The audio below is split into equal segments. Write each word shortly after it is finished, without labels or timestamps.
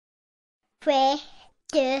3,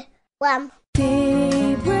 2, 1.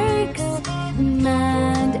 Day breaks,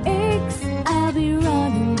 mind aches. I'll be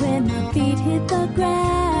running when my feet hit the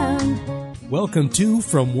ground. Welcome to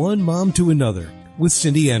From One Mom to Another with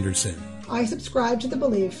Cindy Anderson. I subscribe to the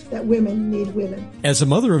belief that women need women. As a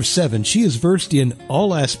mother of 7, she is versed in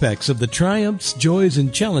all aspects of the triumphs, joys,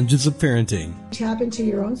 and challenges of parenting. Tap into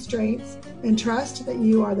your own strengths and trust that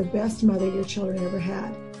you are the best mother your children ever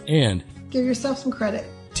had. And give yourself some credit.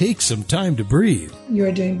 Take some time to breathe. You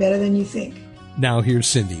are doing better than you think. Now here's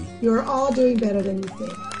Cindy. You are all doing better than you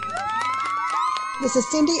think. This is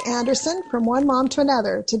Cindy Anderson from One Mom to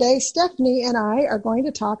Another. Today, Stephanie and I are going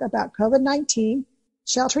to talk about COVID-19,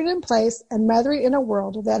 sheltering in place, and mothering in a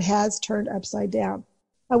world that has turned upside down.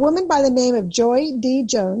 A woman by the name of Joy D.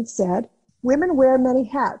 Jones said, "Women wear many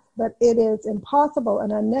hats, but it is impossible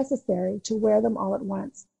and unnecessary to wear them all at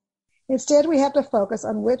once. Instead, we have to focus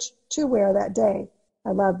on which to wear that day."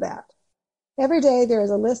 I love that. Every day there is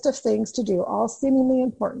a list of things to do, all seemingly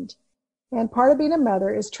important. And part of being a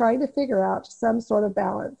mother is trying to figure out some sort of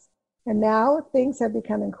balance. And now things have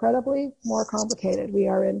become incredibly more complicated. We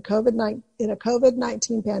are in a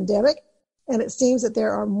COVID-19 pandemic, and it seems that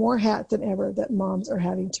there are more hats than ever that moms are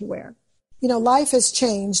having to wear. You know, life has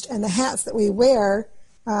changed, and the hats that we wear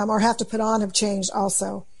or have to put on have changed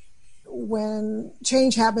also. When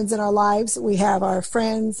change happens in our lives, we have our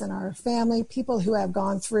friends and our family, people who have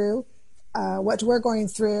gone through what we're going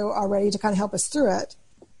through already to kind of help us through it.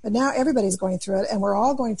 But now everybody's going through it, and we're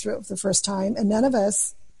all going through it for the first time, and none of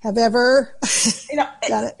us have ever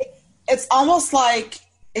done it. It's almost like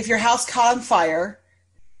if your house caught on fire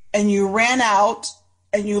and you ran out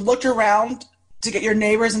and you looked around to get your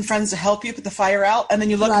neighbors and friends to help you put the fire out, and then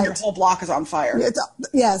you look and your whole block is on fire.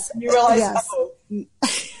 Yes. And you realize,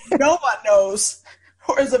 no one knows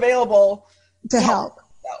or is available to help.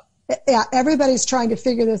 Yeah, everybody's trying to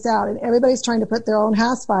figure this out, and everybody's trying to put their own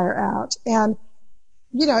house fire out. And,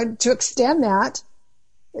 you know, to extend that,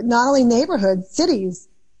 not only neighborhoods, cities,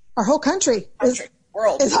 our whole country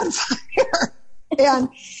world is on fire. And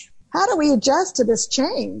how do we adjust to this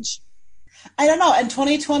change? I don't know. And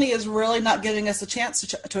 2020 is really not giving us a chance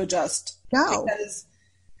to adjust. No. Because,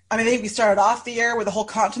 I think we started off the year with the whole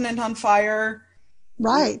continent on fire.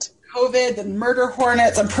 Right. COVID, then murder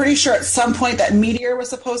hornets. I'm pretty sure at some point that meteor was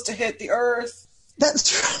supposed to hit the earth.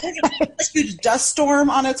 That's right. A huge dust storm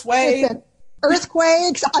on its way.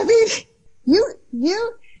 Earthquakes. Now we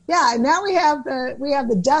have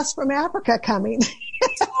the dust from Africa coming.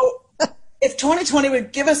 So if 2020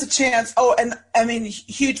 would give us a chance,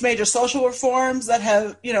 huge major social reforms that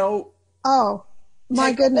have, oh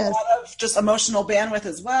my goodness, a lot of just emotional bandwidth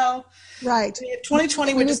as well. Right. If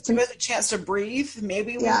 2020 would just give us a chance to breathe,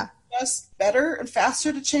 maybe we're just better and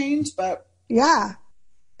faster to change. But yeah,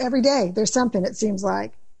 every day there's something. It seems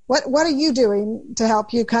like. What are you doing to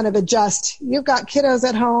help you kind of adjust? You've got kiddos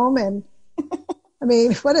at home, and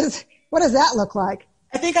what does that look like?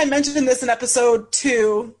 I think I mentioned this in episode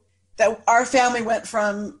 2 that our family went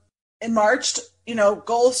from in March,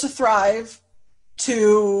 goals to thrive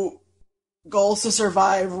to goals to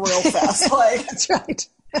survive real fast. That's right.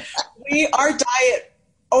 Our diet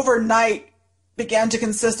overnight began to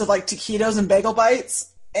consist of taquitos and bagel bites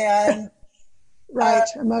and right,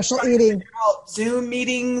 emotional eating, Zoom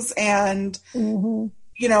meetings, and we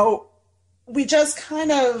just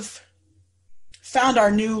kind of found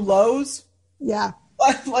our new lows. Yeah,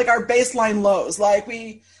 like our baseline lows.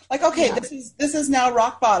 This is now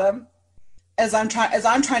rock bottom. As I'm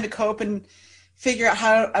trying to cope and figure out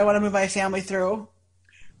how I want to move my family through.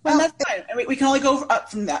 Well, and that's fine. We can only go up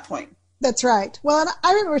from that point. That's right. Well, and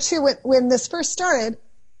I remember too when this first started.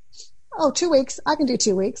 2 weeks. I can do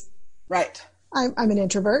 2 weeks. Right. I'm an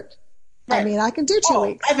introvert. Right. I can do 2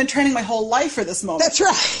 weeks. I've been training my whole life for this moment. That's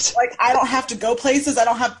right. I don't have to go places. I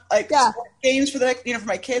don't have sport games for the next, for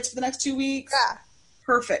my kids for the next 2 weeks. Yeah.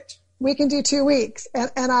 Perfect. We can do 2 weeks, and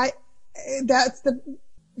that's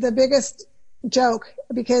the biggest joke,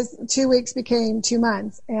 because 2 weeks became 2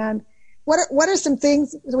 months. And what are some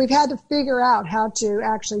things that we've had to figure out how to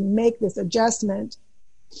actually make this adjustment,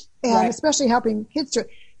 and especially helping kids through it.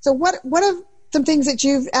 So what are some things that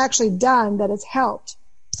you've actually done that has helped?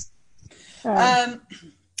 I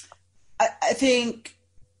think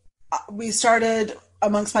we started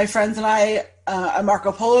amongst my friends and I a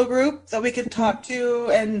Marco Polo group that we could talk to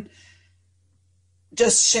and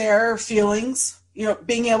just share feelings.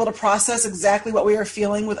 Being able to process exactly what we are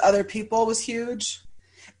feeling with other people was huge.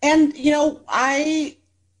 And, I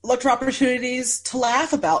looked for opportunities to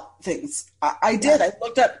laugh about things. I did. I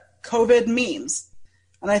looked up COVID memes.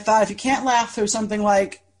 And I thought, if you can't laugh through something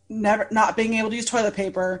like not being able to use toilet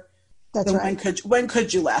paper, That's then right. when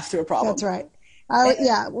could you laugh through a problem? That's right.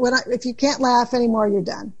 Yeah. If you can't laugh anymore, you're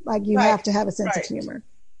done. Like you Right. have to have a sense of Right. humor.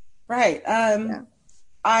 Right. Yeah.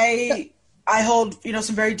 I hold,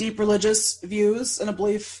 some very deep religious views and a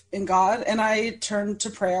belief in God, and I turn to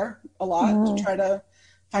prayer a lot to try to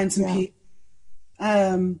find some Yeah. peace.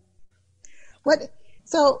 Um,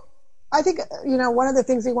 So I think, one of the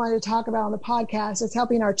things we wanted to talk about on the podcast is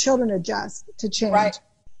helping our children adjust to change. Right.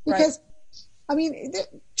 Because,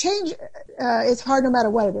 change is hard no matter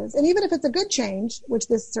what it is. And even if it's a good change, which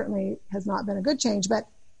this certainly has not been a good change, but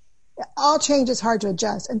all change is hard to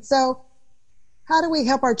adjust. And so how do we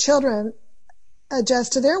help our children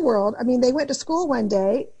adjust to their world? I mean, they went to school one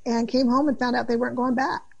day and came home and found out they weren't going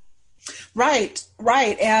back. Right.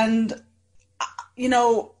 And,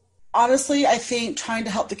 honestly, I think trying to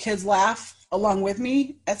help the kids laugh along with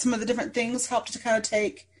me at some of the different things helped to kind of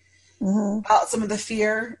take out some of the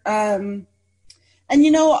fear. And,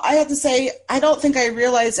 I have to say, I don't think I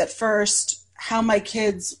realized at first how my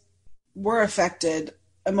kids were affected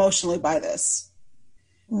emotionally by this.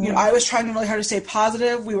 I was trying really hard to stay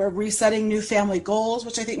positive. We were resetting new family goals,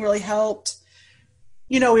 which I think really helped.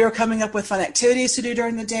 We were coming up with fun activities to do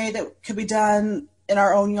during the day that could be done in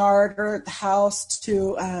our own yard or at the house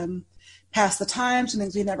to pass the time, some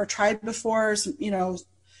things we never tried before,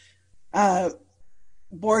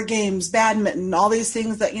 board games, badminton, all these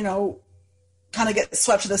things that, kind of get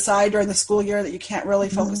swept to the side during the school year that you can't really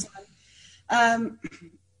focus on.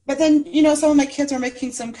 But then, some of my kids were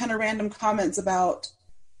making some kind of random comments about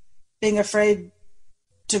being afraid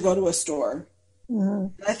to go to a store.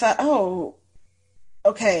 And I thought, oh,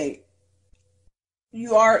 okay,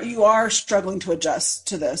 you are struggling to adjust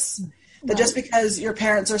to this. That just because your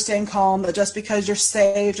parents are staying calm, that just because you're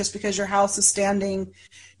safe, just because your house is standing,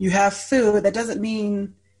 you have food, that doesn't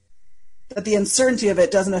mean that the uncertainty of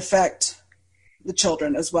it doesn't affect the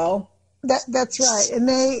children as well. That's right. And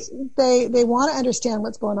they want to understand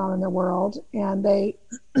what's going on in the world, and they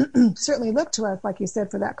certainly look to us, like you said,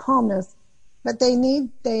 for that calmness, but they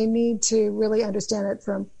need to really understand it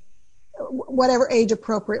from whatever age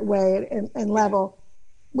appropriate way and level.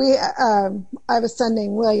 I have a son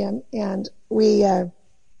named William, and we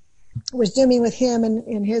were Zooming with him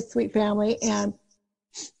and his sweet family, and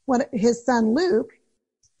when his son Luke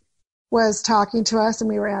was talking to us, and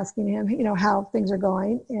we were asking him, how things are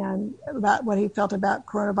going and about what he felt about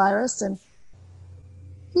coronavirus. And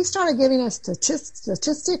he started giving us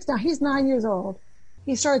statistics. Now he's 9 years old.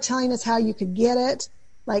 He started telling us how you could get it,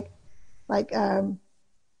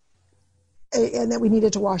 and that we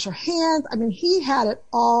needed to wash our hands. I mean, he had it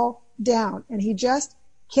all down, and he just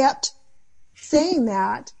kept saying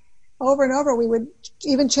that over and over. We would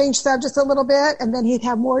even change subjects a little bit, and then he'd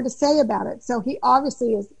have more to say about it. So he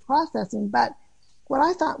obviously is processing. But what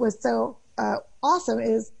I thought was so awesome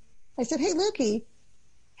is I said, "Hey, Lukey,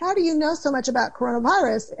 how do you know so much about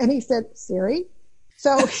coronavirus?" And he said, "Siri."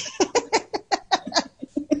 So,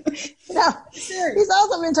 he's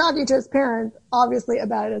also been talking to his parents, obviously,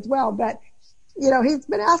 about it as well. But, he's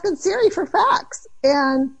been asking Siri for facts.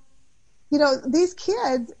 And, these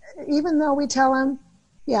kids, even though we tell them,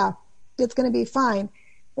 yeah, it's going to be fine,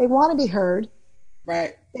 they want to be heard.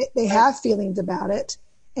 Right. They have feelings about it.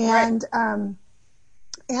 And, and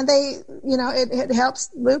they, it helps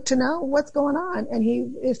Luke to know what's going on, and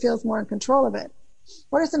he feels more in control of it.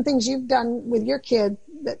 What are some things you've done with your kids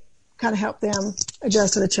that kind of help them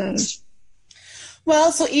adjust to the change?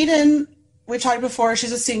 Well, so Eden, we've talked before,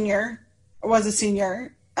 she's a senior, or was a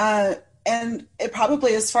senior. And it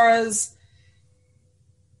probably, as far as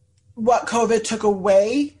what COVID took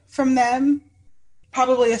away from them,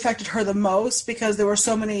 probably affected her the most, because there were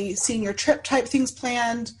so many senior trip type things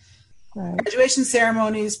planned, right. Graduation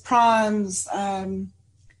ceremonies, proms,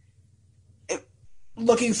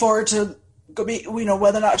 looking forward to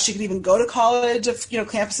whether or not she could even go to college if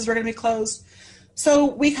campuses were going to be closed. So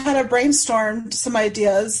we kind of brainstormed some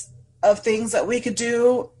ideas of things that we could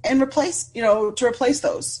do and to replace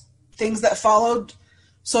those things that followed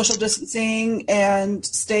social distancing and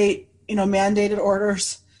state mandated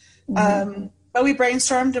orders. Mm-hmm. But we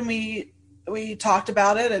brainstormed and we talked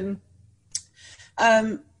about it, and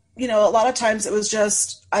a lot of times it was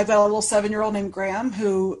just, I've got a little 7-year-old named Graham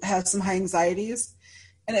who has some high anxieties,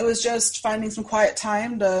 and it was just finding some quiet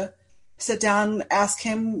time to sit down and ask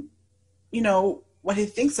him, what he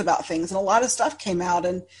thinks about things. And a lot of stuff came out,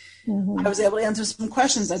 and I was able to answer some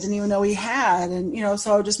questions I didn't even know he had. And,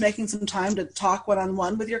 so just making some time to talk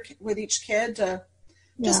one-on-one with each kid to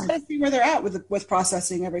just kind of see where they're at with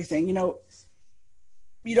processing everything. You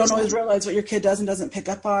don't always realize what your kid does and doesn't pick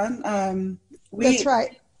up on. That's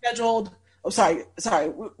right. Scheduled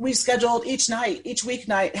We scheduled each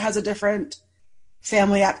weeknight has a different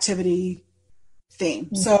family activity theme.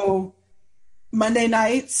 Mm-hmm. So Monday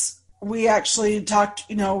nights, we actually talked,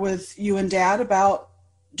 with you and Dad about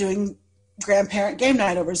doing grandparent game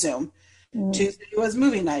night over Zoom. Mm-hmm. Tuesday was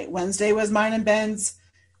movie night. Wednesday was mine and Ben's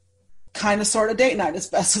kind of sort of date night as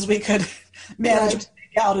best as we could manage to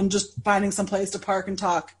take out and just finding some place to park and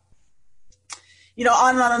talk.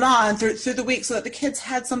 On and on and on through the week so that the kids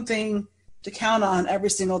had something to count on every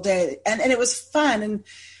single day. And it was fun. And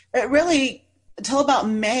it really, until about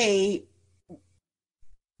May,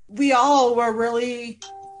 we all were really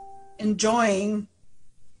enjoying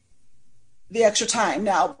the extra time.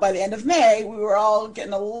 Now, by the end of May, we were all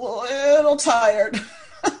getting a little tired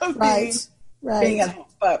of being at home.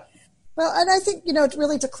 But well, and I think,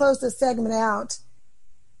 really to close this segment out,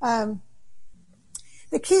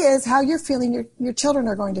 the key is how you're feeling your children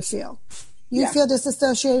are going to feel. You feel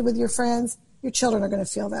disassociated with your friends, your children are going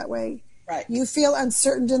to feel that way. Right. You feel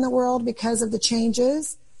uncertain in the world because of the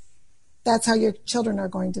changes, that's how your children are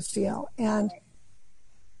going to feel. And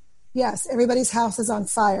yes, everybody's house is on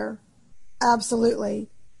fire. Absolutely.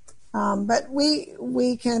 But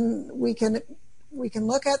we can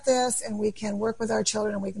look at this and we can work with our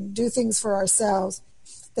children and we can do things for ourselves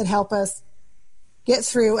that help us get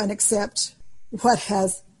through and accept what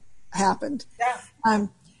has happened. Yeah.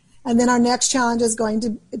 And then our next challenge is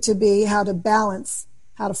going to be how to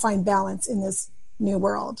find balance in this new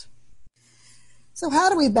world. So how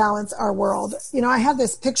do we balance our world? I have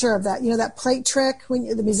this picture of that, that plate trick when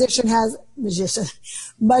the magician.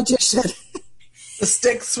 The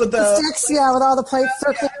sticks with the sticks, with all the plates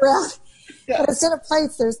circling around. Yeah. But instead of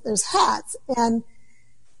plates, there's hats. And,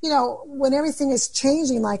 when everything is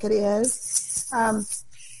changing like it is,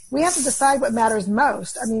 we have to decide what matters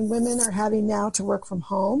most. I mean, women are having now to work from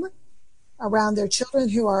home around their children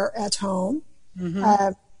who are at home.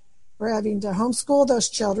 Mm-hmm. We're having to homeschool those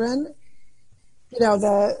children.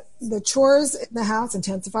 The chores in the house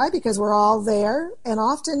intensify because we're all there. And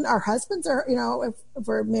often our husbands are, if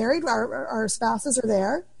we're married, our spouses are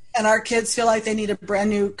there. And our kids feel like they need a brand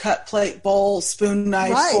new cut plate, bowl, spoon,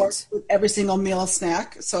 knife, fork with every single meal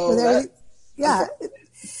snack. So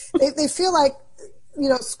they feel like,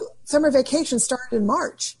 summer vacation started in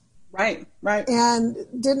March. Right. And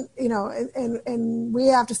didn't, and we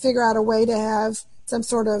have to figure out a way to have some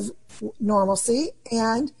sort of normalcy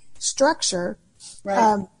and structure.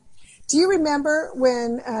 Right. Do you remember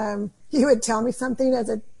when you would tell me something as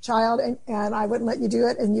a child and I wouldn't let you do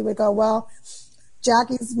it and you would go, well,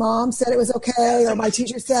 Jackie's mom said it was okay, or my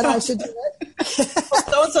teacher said I should do it. Well,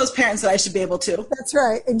 so-and-so's parents said I should be able to. That's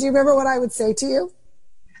right. And do you remember what I would say to you?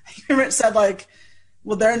 I remember it said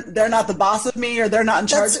well, they're not the boss of me, or they're not in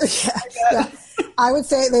charge. Yeah. I would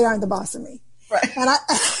say they aren't the boss of me. Right. And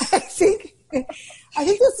I think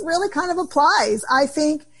this really kind of applies. I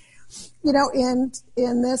think,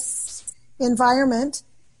 in this environment,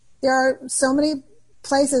 there are so many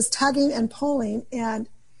places tugging and pulling, and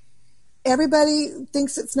everybody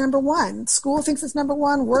thinks it's number one. School thinks it's number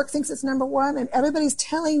one. Work thinks it's number one. And everybody's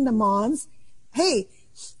telling the moms, hey,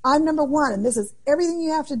 I'm number one, and this is everything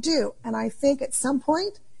you have to do. And I think at some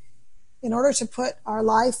point, in order to put our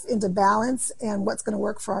life into balance and what's going to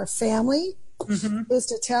work for our family, is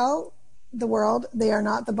to tell the world they are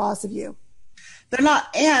not the boss of you. They're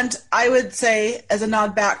not. And I would say, as a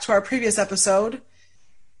nod back to our previous episode,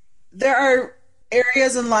 there are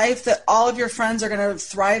areas in life that all of your friends are going to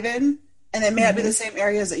thrive in, and they may not be the same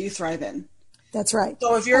areas that you thrive in. That's right.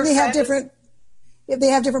 So if you're they have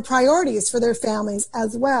different priorities for their families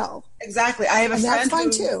as well. Exactly. I have a friend that's fine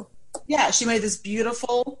too. Yeah, she made this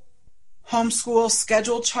beautiful homeschool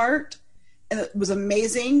schedule chart, and it was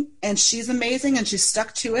amazing, and she's amazing, and she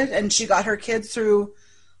stuck to it, and she got her kids through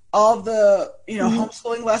all of the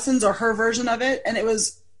homeschooling lessons, or her version of it, and it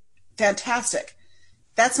was fantastic.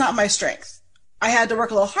 That's not my strength. I had to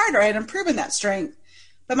work a little harder. I had to improve in that strength,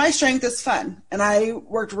 but my strength is fun, and I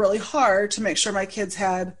worked really hard to make sure my kids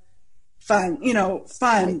had fun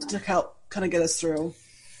to help kind of get us through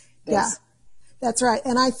this. Yeah, that's right.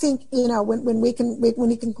 And I think, when we can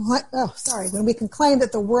claim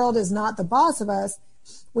that the world is not the boss of us,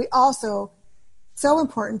 we also, so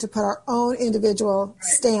important to put our own individual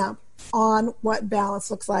stamp on what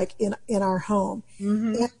balance looks like in our home.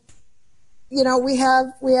 Mm-hmm. And, we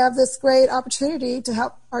have this great opportunity to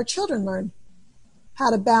help our children learn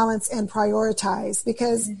how to balance and prioritize,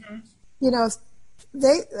 because,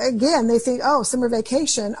 they think, oh, summer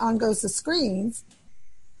vacation, on goes the screens.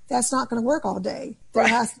 That's not going to work all day. There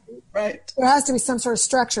has to be some sort of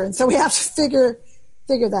structure. And so we have to figure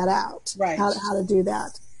that out, how to do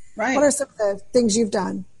that. Right. What are some of the things you've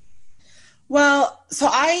done? Well, so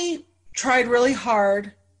I tried really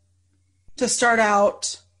hard to start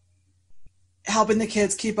out helping the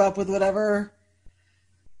kids keep up with whatever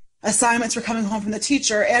assignments were coming home from the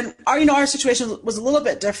teacher. And our situation was a little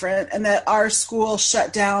bit different in that our school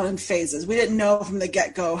shut down in phases. We didn't know from the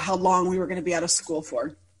get-go how long we were going to be out of school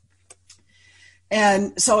for.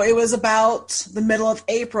 And so it was about the middle of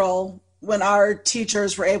April when our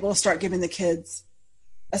teachers were able to start giving the kids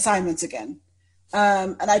assignments again.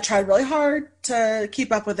 And I tried really hard to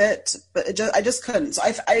keep up with it, but I just couldn't. So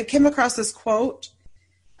I came across this quote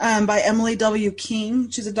by Emily W. King.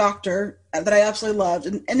 She's a doctor that I absolutely loved.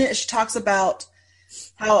 And in it, she talks about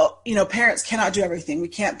how, parents cannot do everything. We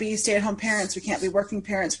can't be stay-at-home parents. We can't be working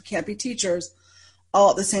parents. We can't be teachers all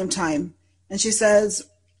at the same time. And she says,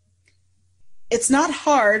 it's not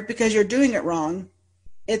hard because you're doing it wrong.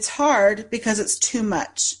 It's hard because it's too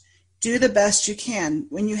much. Do the best you can.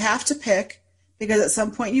 When you have to pick, because at some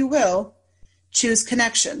point you will, choose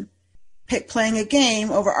connection. Pick playing a game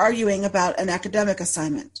over arguing about an academic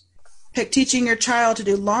assignment. Pick teaching your child to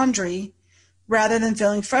do laundry rather than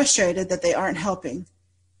feeling frustrated that they aren't helping.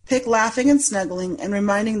 Pick laughing and snuggling and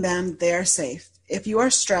reminding them they are safe. If you are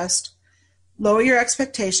stressed, lower your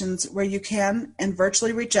expectations where you can and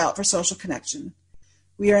virtually reach out for social connection.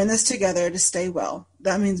 We are in this together to stay well.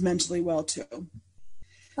 That means mentally well too.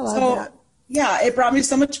 I love that. Yeah, it brought me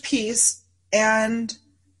so much peace, and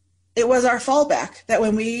it was our fallback that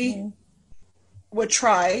when we would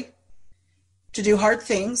try to do hard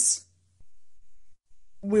things,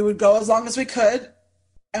 we would go as long as we could,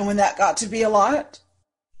 and when that got to be a lot,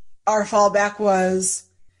 our fallback was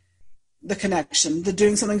the connection, the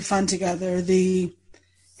doing something fun together, the,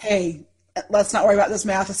 hey, let's not worry about this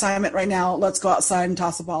math assignment right now, let's go outside and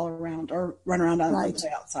toss a ball around or run around on the play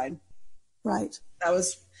outside. Right. That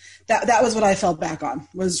was what I fell back on,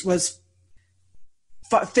 was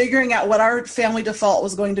figuring out what our family default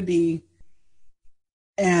was going to be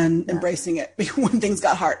and embracing it when things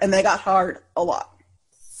got hard. And they got hard a lot.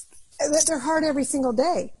 They're hard every single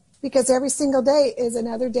day, because every single day is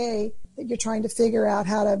another day that you're trying to figure out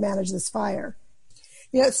how to manage this fire.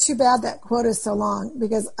 It's too bad that quote is so long,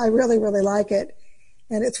 because I really, really like it.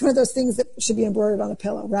 And it's one of those things that should be embroidered on a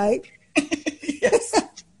pillow, right? Yes.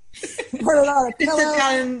 Embroidered on a pillow. Sit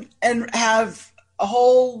down and have a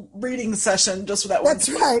whole reading session just for that one. That's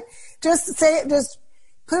right. Just say it, just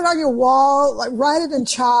put it on your wall, like write it in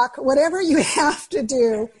chalk, whatever you have to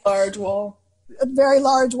do. Large wall. A very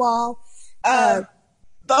large wall. Okay.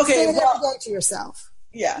 Say it every day to yourself.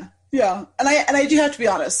 Yeah. Yeah. And I do have to be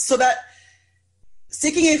honest. So that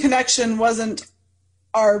seeking a connection wasn't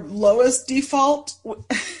our lowest default.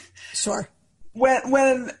 Sure.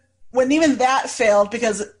 When even that failed,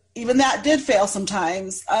 because even that did fail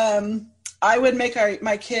sometimes, I would make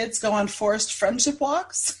my kids go on forced friendship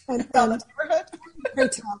walks around the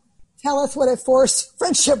neighborhood. Tell us what a forced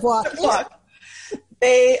friendship walk is.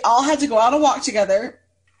 They all had to go out and walk together,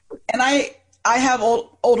 and I have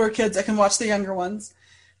older kids that can watch the younger ones,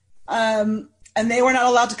 and they were not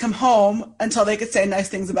allowed to come home until they could say nice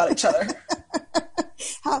things about each other.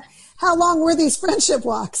 How long were these friendship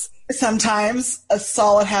walks? Sometimes a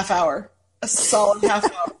solid half hour.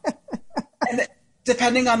 And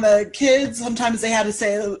depending on the kids, sometimes they had to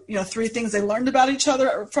say, 3 things they learned about each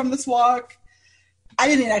other from this walk. I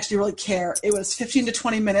didn't actually really care. It was 15 to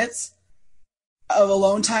 20 minutes of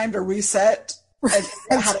alone time to reset and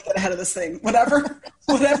figure out how to get ahead of this thing. Whatever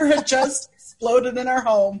had just exploded in our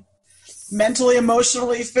home, mentally,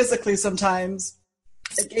 emotionally, physically sometimes,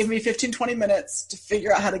 it gave me 15, 20 minutes to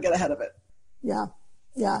figure out how to get ahead of it. Yeah,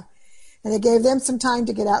 yeah. And it gave them some time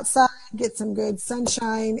to get outside, get some good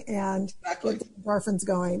sunshine, and get the endorphins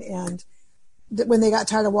going. And when they got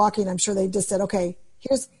tired of walking, I'm sure they just said, okay,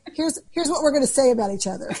 here's what we're going to say about each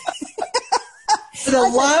other.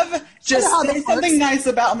 Just say something nice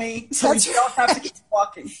about me so we don't have to keep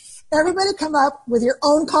walking. Everybody come up with your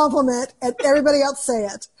own compliment and everybody else say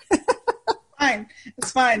it. Fine.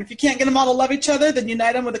 It's fine. If you can't get them all to love each other, then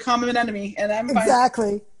unite them with a common enemy, and I'm fine.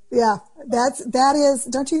 Exactly. Yeah. That is,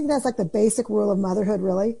 don't you think that's like the basic rule of motherhood,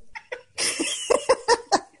 really?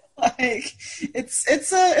 Like,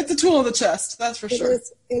 it's a tool in the chest, that's for sure. It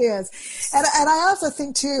is. And I also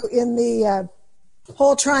think too, in the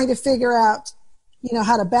whole trying to figure out,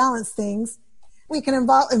 how to balance things, we can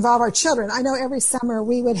involve our children. I know every summer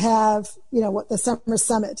we would have, the summer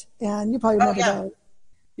summit, and you probably remember that.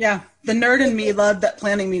 Yeah, the nerd in me loved that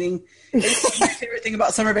planning meeting. My favorite thing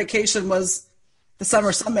about summer vacation was the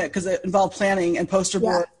summer summit, because it involved planning and poster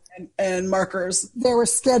board and markers. There were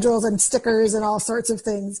schedules and stickers and all sorts of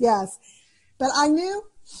things, yes. But I knew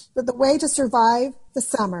that the way to survive the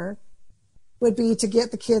summer would be to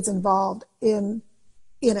get the kids involved in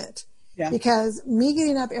it. Yeah. Because me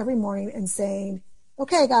getting up every morning and saying,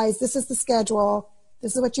 okay, guys, this is the schedule.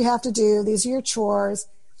 This is what you have to do. These are your chores.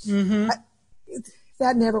 Mm-hmm.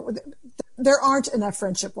 That never, there aren't enough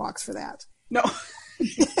friendship walks for that. No.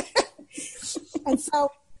 And so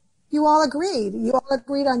you all agreed. You all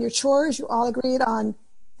agreed on your chores. You all agreed on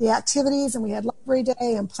the activities, and we had library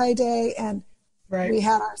day and play day, and Right. we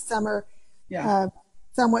had our summer Yeah.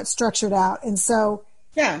 somewhat structured out. And so,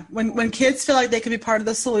 Yeah. When kids feel like they can be part of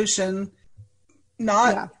the solution,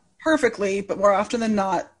 not Yeah. perfectly, but more often than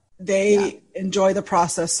not, they enjoy the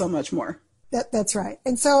process so much more. that's right.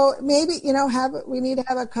 And so maybe, we need to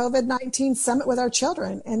have a COVID-19 summit with our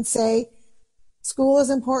children and say, school is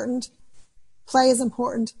important, play is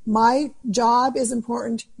important, my job is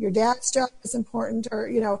important, your dad's job is important, or,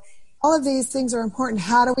 all of these things are important.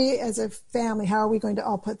 How do we, as a family, how are we going to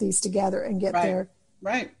all put these together and get their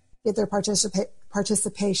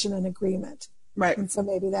participation and agreement? Right. And so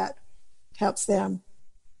maybe that helps them.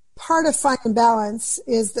 Part of finding balance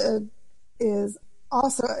is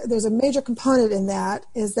also, there's a major component in that,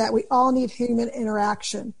 is that we all need human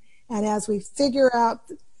interaction. And as we figure out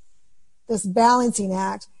this balancing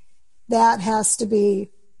act, that has to be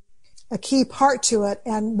a key part to it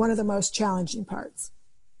and one of the most challenging parts.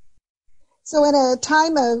 So in a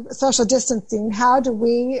time of social distancing, how do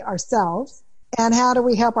we ourselves and how do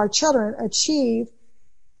we help our children achieve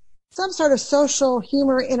some sort of social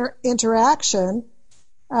humor interaction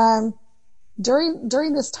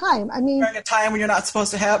during this time? I mean, During a time when you're not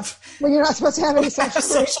supposed to have any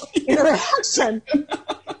social interaction.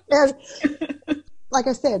 And like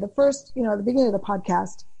I said, the beginning of the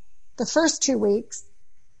podcast, the first 2 weeks,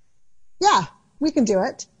 yeah, we can do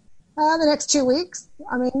it. The next 2 weeks,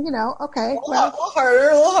 I mean, okay. A little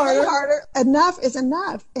harder. Enough is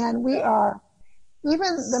enough. And we are,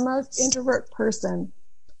 even the most introvert person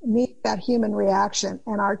needs that human reaction.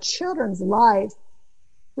 And our children's lives,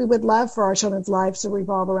 we would love for our children's lives to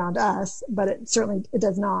revolve around us, but it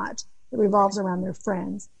does not. It revolves around their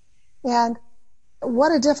friends. And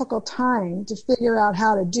what a difficult time to figure out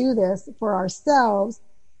how to do this for ourselves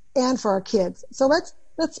and for our kids. So let's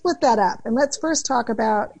split that up, and let's first talk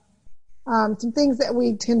about some things that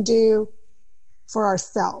we can do for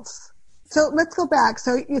ourselves. So let's go back.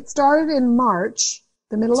 So it started in March,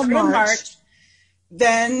 the middle of March.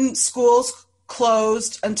 Then schools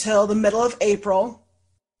closed until the middle of April.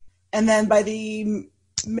 And then by the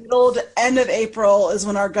middle to end of April is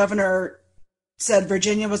when our governor said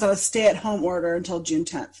Virginia was on a stay-at-home order until June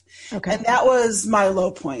 10th. Okay. And that was my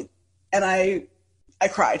low point. And I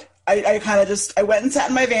cried. I kind of I went and sat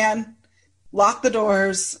in my van, locked the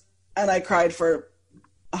doors, and I cried for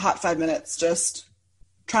a hot 5 minutes, just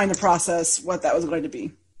trying to process what that was going to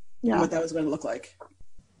be and what that was going to look like.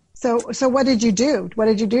 So what did you do? What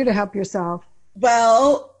did you do to help yourself?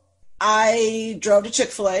 Well, I drove to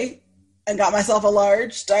Chick-fil-A and got myself a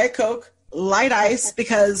large Diet Coke, light ice,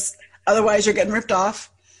 because otherwise you're getting ripped off.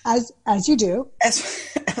 As you do. As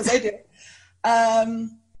I do.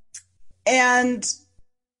 And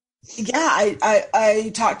yeah,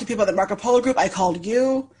 I talked to people at the Marco Polo group. I called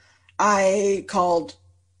you. I called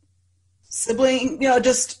sibling,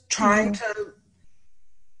 just trying to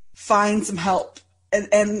find some help. And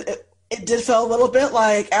it did feel a little bit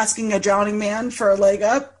like asking a drowning man for a leg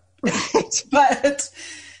up. Right.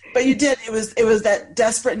 But you did. It was that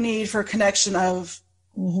desperate need for connection of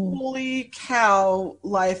holy cow,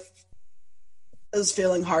 life is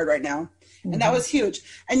feeling hard right now. And that was huge.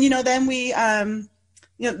 And then we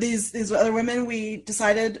these other women, we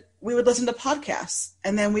decided we would listen to podcasts,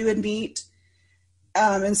 and then we would meet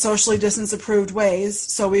in socially distance approved ways.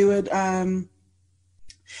 So we would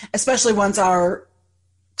especially once our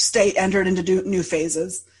state entered into new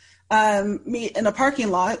phases, meet in a parking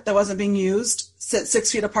lot that wasn't being used, sit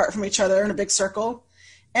 6 feet apart from each other in a big circle.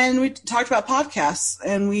 And we talked about podcasts,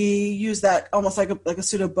 and we used that almost like a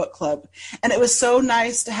pseudo book club. And it was so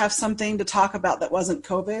nice to have something to talk about that wasn't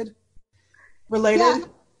COVID related. Yeah.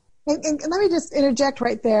 And let me just interject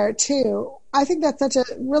right there too. I think that's such a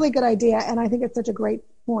really good idea, and I think it's such a great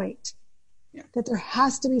point that there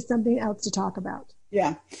has to be something else to talk about.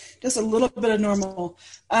 Yeah, just a little bit of normal.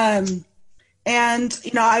 And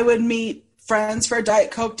I would meet friends for a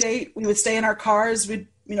Diet Coke date. We would stay in our cars. We'd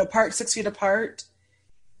park 6 feet apart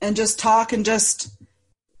and just talk, and just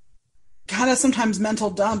kind of sometimes mental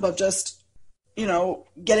dump of just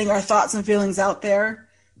getting our thoughts and feelings out there.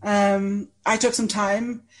 I took some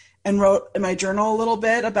time and wrote in my journal a little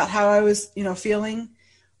bit about how I was feeling.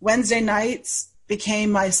 Wednesday nights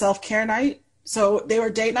became my self-care night. So they were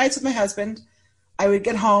date nights with my husband. I would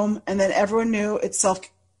get home, and then everyone knew it's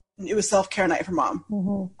it was self-care night for Mom.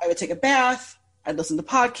 Mm-hmm. I would take a bath. I'd listen to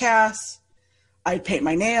podcasts. I'd paint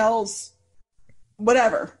my nails,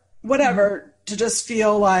 whatever, mm-hmm. to just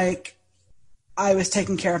feel like I was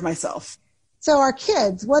taking care of myself. So our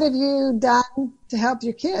kids, what have you done to help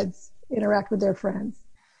your kids interact with their friends?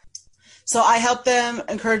 So I help them,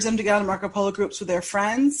 encourage them to get on Marco Polo groups with their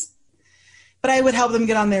friends. But I would help them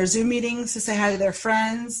get on their Zoom meetings to say hi to their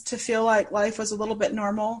friends, to feel like life was a little bit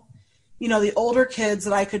normal. You know, the older kids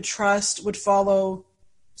that I could trust would follow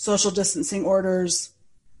social distancing orders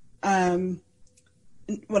when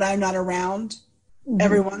I'm not around. Mm-hmm.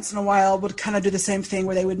 Every once in a while would kind of do the same thing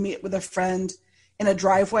where they would meet with a friend in a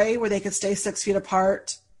driveway where they could stay 6 feet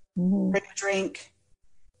apart, mm-hmm. bring a drink,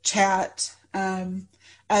 chat.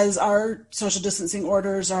 As our social distancing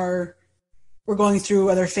orders we're going through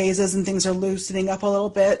other phases and things are loosening up a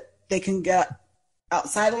little bit, they can get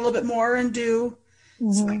outside a little bit more and do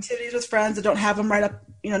mm-hmm. some activities with friends that don't have them right up,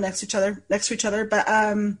 next to each other. But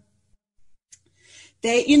one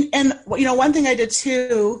thing I did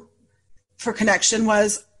too for connection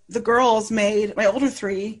was the girls my older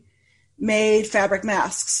three made fabric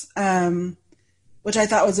masks, which I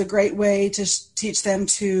thought was a great way to teach them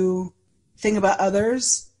to think about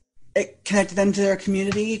others. It connected them to their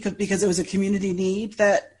community because it was a community need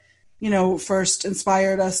that, first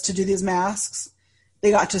inspired us to do these masks.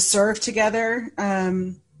 They got to serve together.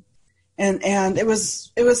 And it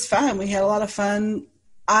was fun. We had a lot of fun.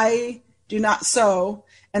 I do not sew.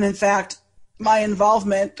 And in fact, my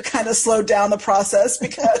involvement kind of slowed down the process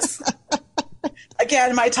because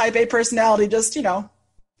again, my type A personality just,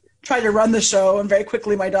 tried to run the show, and very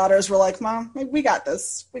quickly my daughters were like, Mom, we got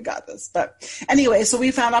this. But anyway, so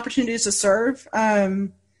we found opportunities to serve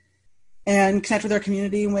and connect with our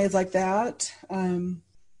community in ways like that.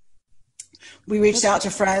 We reached out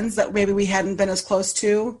to friends that maybe we hadn't been as close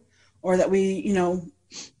to, or that we,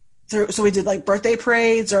 so we did like birthday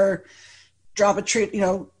parades or drop a treat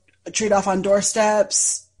off on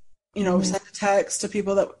doorsteps, mm-hmm. send a text to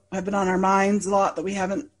people that have been on our minds a lot that we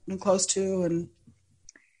haven't been close to. And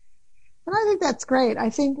I think that's great. I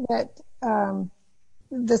think that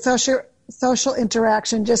the social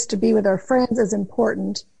interaction, just to be with our friends, is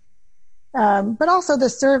important. But also the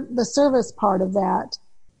service part of that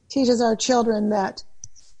teaches our children that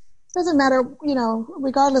it doesn't matter,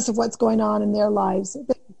 regardless of what's going on in their lives,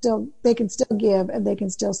 they can still give and they can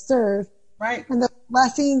still serve. Right. And the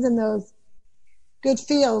blessings and those good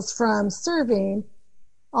feels from serving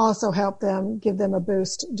also help them, give them a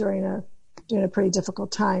boost during a pretty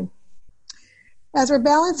difficult time. As we're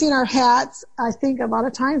balancing our hats, I think a lot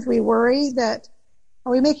of times we worry that,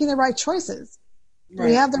 are we making the right choices? Right. Do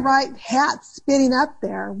we have the right hats spinning up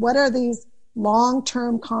there? What are these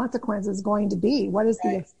long-term consequences going to be? What is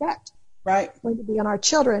the effect going to be on our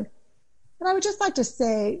children? And I would just like to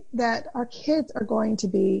say that our kids are going to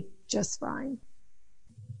be just fine.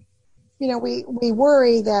 We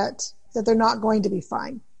worry that they're not going to be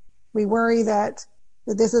fine. We worry that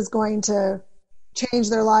this is going to change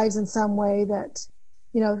their lives in some way, that,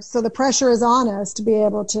 so the pressure is on us to be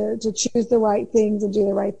able to choose the right things and do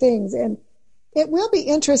the right things. And it will be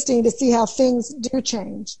interesting to see how things do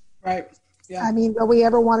change. Right. Yeah. I mean, will we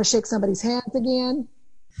ever want to shake somebody's hands again?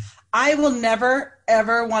 I will never,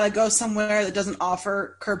 ever want to go somewhere that doesn't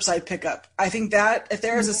offer curbside pickup. I think that if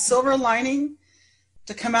there is a silver lining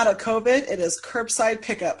to come out of COVID, it is curbside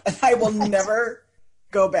pickup. And I will never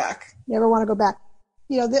go back. Never want to go back.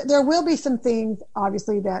 There will be some things,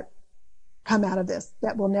 obviously, that come out of this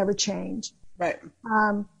that will never change. Right.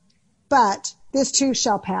 But this too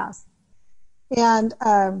shall pass. And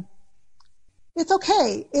it's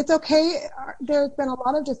okay. It's okay. There's been a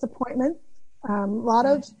lot of disappointment, a lot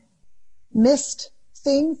of missed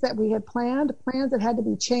things that we had plans that had to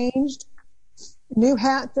be changed, new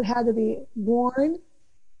hats that had to be worn,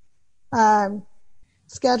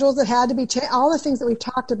 schedules that had to be changed, all the things that we've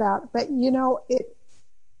talked about. But,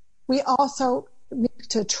 we also need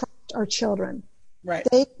to trust our children. Right.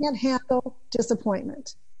 They can't handle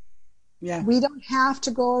disappointment. Yeah. We don't have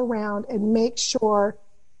to go around and make sure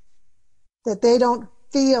that they don't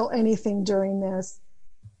feel anything during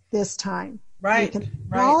this time. Right. We can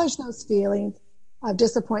acknowledge those feelings of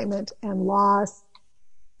disappointment and loss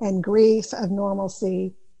and grief of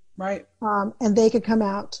normalcy. Right. And they could come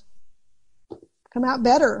out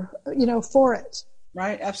better, for it.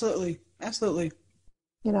 Right. Absolutely. Absolutely.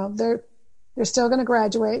 They're still going to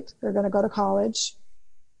graduate. They're going to go to college.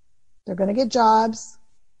 They're going to get jobs.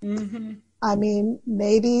 Mm-hmm. I mean,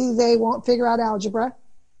 maybe they won't figure out algebra.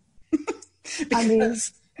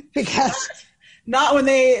 because not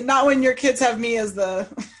when your kids have me as the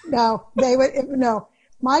no, they would no.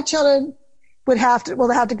 My children would have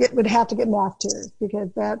to get math tutors, because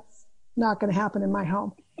that's not going to happen in my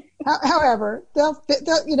home. However, they'll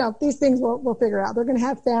these things we'll figure out. They're going to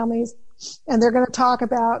have families, and they're going to talk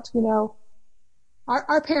about,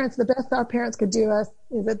 our parents. The best our parents could do us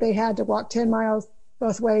is that they had to walk 10 miles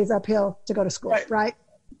both ways uphill to go to school, right?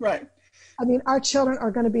 Right. I mean, our children are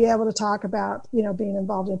going to be able to talk about, being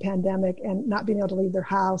involved in a pandemic and not being able to leave their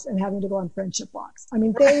house and having to go on friendship walks. I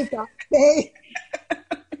mean, they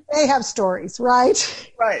have stories,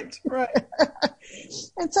 right? Right.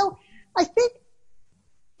 And so I think,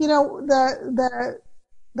 the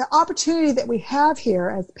opportunity that we have here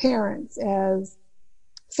as parents, as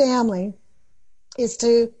family, is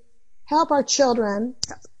to help our children.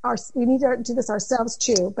 We need to do this ourselves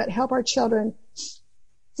too, but help our children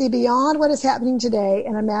see beyond what is happening today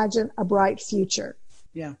and imagine a bright future.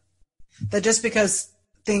 Yeah. That just because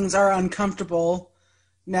things are uncomfortable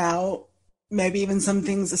now, maybe even some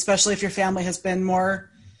things, especially if your family has been more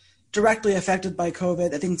directly affected by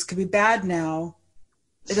COVID, that things could be bad now,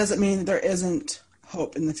 it doesn't mean that there isn't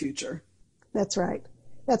hope in the future. That's right.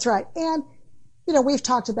 And, we've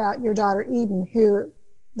talked about your daughter Eden, who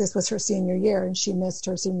this was her senior year, and she missed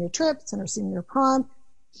her senior trips and her senior prom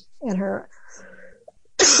and her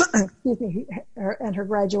and her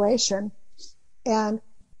graduation. And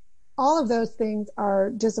all of those things are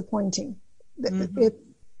disappointing. Mm-hmm.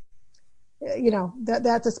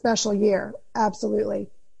 That's a special year. Absolutely.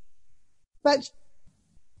 But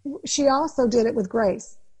she also did it with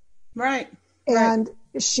grace. Right. And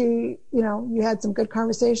she, you had some good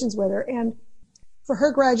conversations with her. And for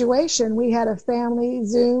her graduation, we had a family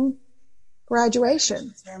Zoom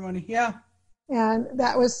graduation ceremony. Yeah. And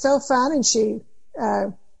that was so fun. And she,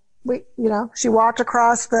 she walked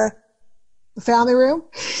across the family room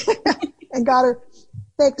and got her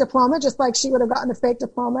fake diploma, just like she would have gotten a fake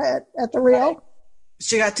diploma at the real. Right.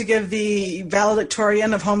 She got to give the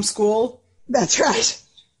valedictorian of homeschool. That's right.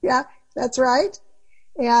 Yeah, that's right.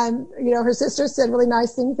 And, her sister said really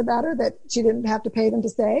nice things about her that she didn't have to pay them to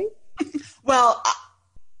say. Well,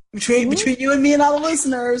 between you and me and all the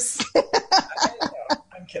listeners.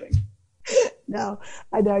 I'm kidding. No,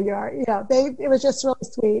 I know you are. Yeah, it was just really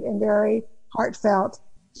sweet and very heartfelt.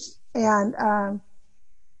 And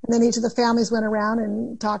then each of the families went around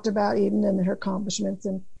and talked about Eden and her accomplishments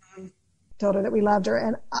and told her that we loved her.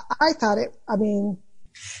 And I thought it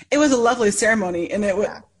was a lovely ceremony, and it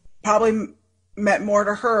probably meant more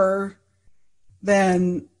to her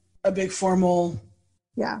than a big formal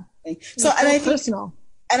thing. So, and I think personal.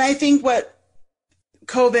 And I think what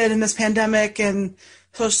COVID and this pandemic and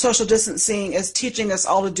social distancing is teaching us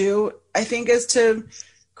all to do, I think, is to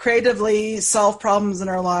creatively solve problems in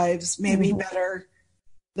our lives, maybe better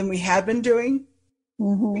than we had been doing,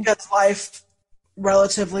 because life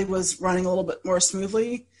relatively was running a little bit more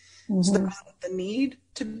smoothly. So there wasn't the need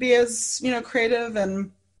to be as, creative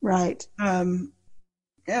and right. I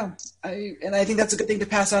think that's a good thing to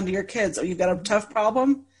pass on to your kids. Oh, you've got a tough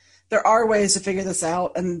problem. There are ways to figure this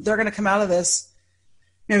out, and they're going to come out of this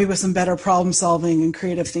maybe with some better problem solving and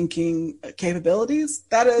creative thinking capabilities.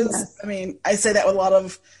 That is, yes. I say that with a lot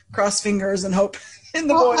of crossed fingers and hope in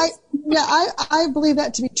the voice. I believe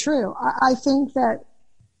that to be true. I think that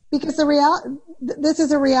because this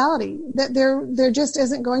is a reality, that there just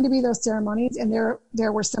isn't going to be those ceremonies, and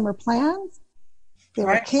there were summer plans, there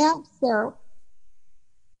were camps, the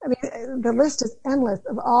list is endless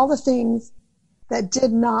of all the things that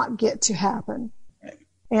did not get to happen. Right.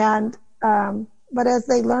 And but as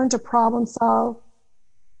they learn to problem solve,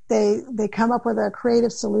 they come up with a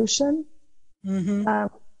creative solution. I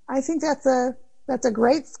think that's a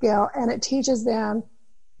great skill, and it teaches them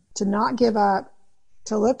to not give up,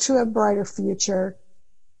 to look to a brighter future,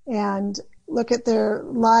 and look at their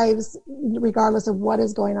lives regardless of what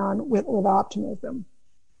is going on with optimism.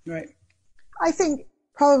 Right. I think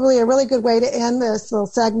probably a really good way to end this little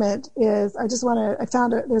segment is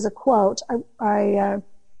there's a quote. I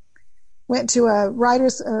went to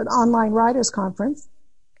an online writers conference,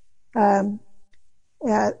 and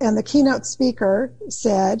the keynote speaker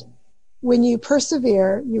said, "When you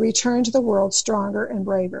persevere, you return to the world stronger and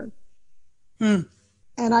braver."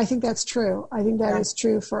 And I think that's true. I think that is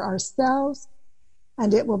true for ourselves,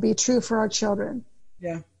 and it will be true for our children.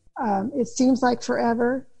 Yeah. It seems like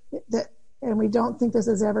forever, and we don't think this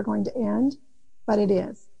is ever going to end, but it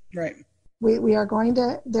is. Right. We are going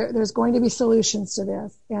to. There's going to be solutions to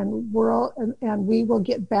this, and we will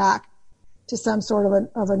get back to some sort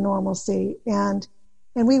of a normalcy, and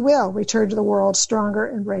we will return to the world stronger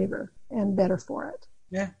and braver and better for it.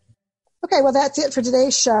 Yeah. Okay, well, that's it for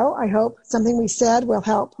today's show. I hope something we said will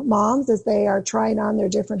help moms as they are trying on their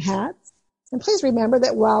different hats. And please remember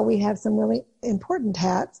that while we have some really important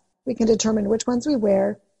hats, we can determine which ones we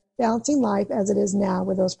wear, balancing life as it is now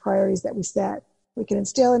with those priorities that we set. We can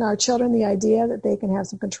instill in our children the idea that they can have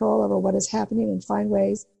some control over what is happening and find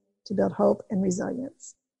ways to build hope and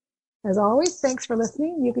resilience. As always, thanks for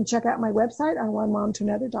listening. You can check out my website on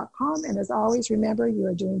onemomtoanother.com. And as always, remember, you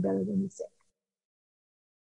are doing better than you think.